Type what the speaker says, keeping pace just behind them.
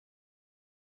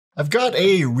I've got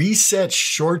a reset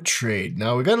short trade.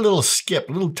 Now we got a little skip,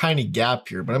 a little tiny gap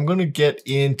here, but I'm going to get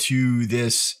into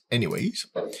this anyways.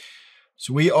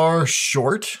 So we are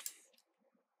short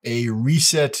a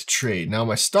reset trade. Now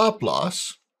my stop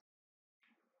loss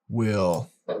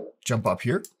will jump up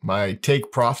here. My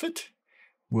take profit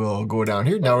will go down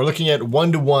here. Now we're looking at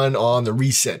 1-to-1 on the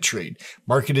reset trade.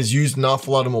 Market has used an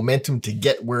awful lot of momentum to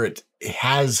get where it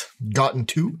has gotten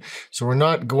to. So we're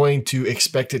not going to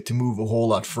expect it to move a whole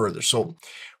lot further. So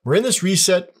we're in this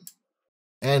reset.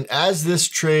 And as this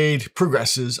trade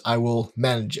progresses, I will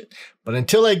manage it. But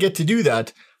until I get to do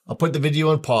that, I'll put the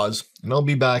video on pause and I'll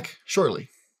be back shortly.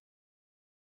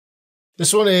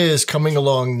 This one is coming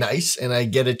along nice and I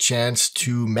get a chance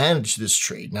to manage this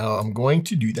trade. Now I'm going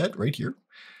to do that right here.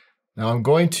 Now I'm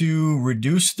going to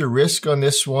reduce the risk on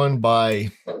this one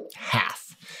by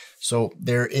half. So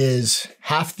there is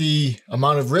half the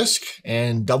amount of risk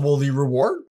and double the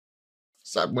reward.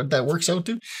 Is that what that works out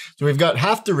to? So we've got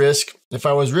half the risk. If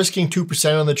I was risking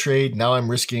 2% on the trade, now I'm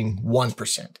risking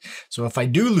 1%. So if I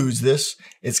do lose this,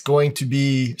 it's going to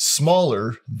be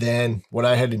smaller than what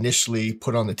I had initially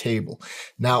put on the table.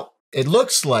 Now, it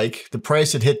looks like the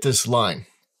price had hit this line,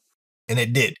 and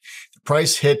it did. The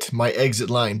price hit my exit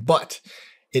line, but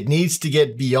it needs to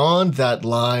get beyond that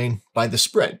line by the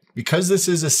spread. Because this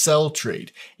is a sell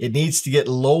trade, it needs to get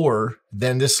lower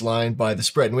than this line by the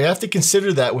spread. And we have to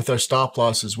consider that with our stop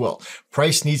loss as well.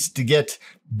 Price needs to get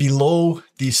below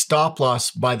the stop loss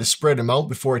by the spread amount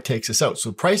before it takes us out.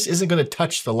 So price isn't going to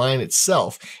touch the line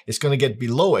itself. It's going to get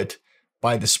below it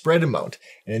by the spread amount.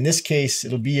 And in this case,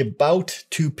 it'll be about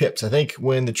 2 pips. I think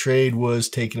when the trade was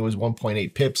taken, it was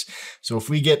 1.8 pips. So if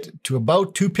we get to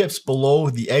about 2 pips below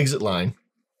the exit line,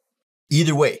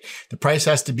 either way, the price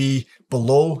has to be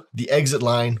below the exit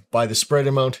line by the spread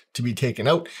amount to be taken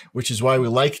out, which is why we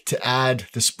like to add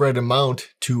the spread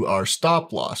amount to our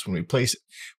stop loss when we place it.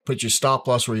 Put your stop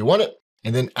loss where you want it,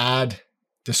 and then add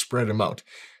the spread amount.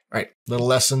 All right, little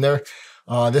lesson there.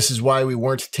 This is why we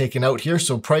weren't taken out here.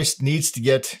 So price needs to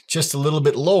get just a little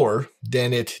bit lower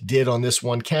than it did on this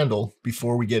one candle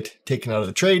before we get taken out of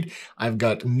the trade. I've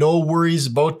got no worries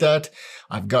about that.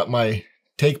 I've got my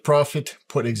take profit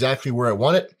put exactly where I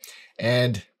want it,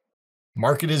 and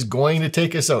market is going to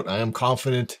take us out. I am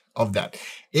confident of that.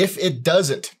 If it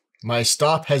doesn't, my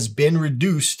stop has been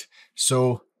reduced,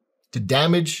 so the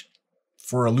damage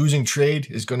for a losing trade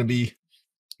is going to be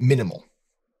minimal.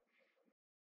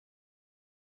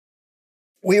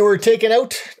 We were taken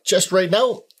out just right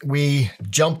now. We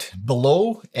jumped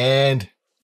below and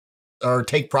our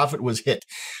take profit was hit.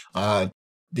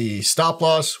 The stop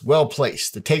loss, well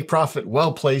placed. The take profit,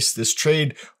 well placed. This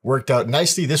trade worked out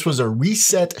nicely. This was a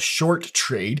reset short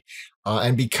trade.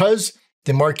 And because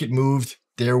the market moved,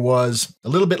 there was a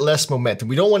little bit less momentum.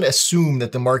 We don't want to assume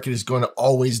that the market is going to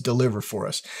always deliver for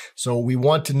us. So we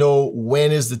want to know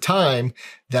when is the time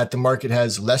that the market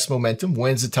has less momentum,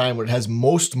 when's the time when it has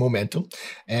most momentum.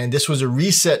 And this was a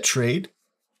reset trade.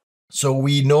 So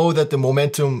we know that the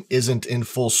momentum isn't in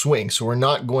full swing. So we're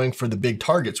not going for the big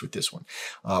targets with this one.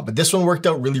 But this one worked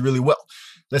out really, really well.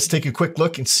 Let's take a quick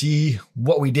look and see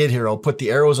what we did here. I'll put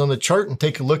the arrows on the chart and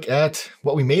take a look at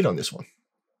what we made on this one.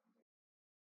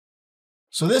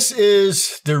 So this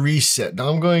is the reset. Now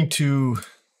I'm going to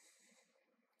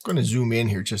zoom in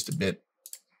here just a bit.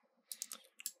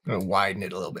 I'm going to widen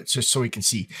it a little bit just so we can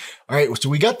see. All right, so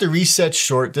we got the reset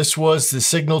short. This was the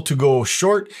signal to go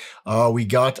short. We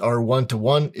got our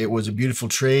 1-to-1. It was a beautiful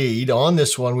trade. On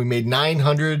this one, we made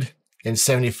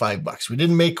 $975. We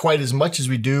didn't make quite as much as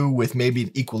we do with maybe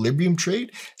an equilibrium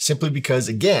trade, simply because,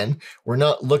 again, we're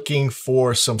not looking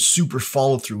for some super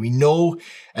follow through. We know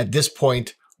at this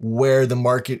point where the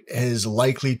market is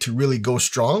likely to really go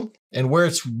strong and where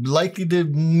it's likely to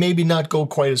maybe not go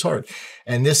quite as hard.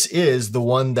 And this is the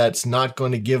one that's not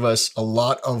going to give us a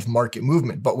lot of market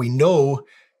movement, but we know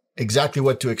exactly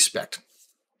what to expect.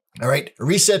 All right, a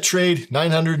reset trade,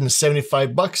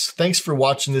 $975. Thanks for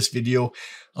watching this video.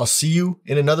 I'll see you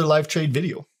in another live trade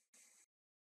video.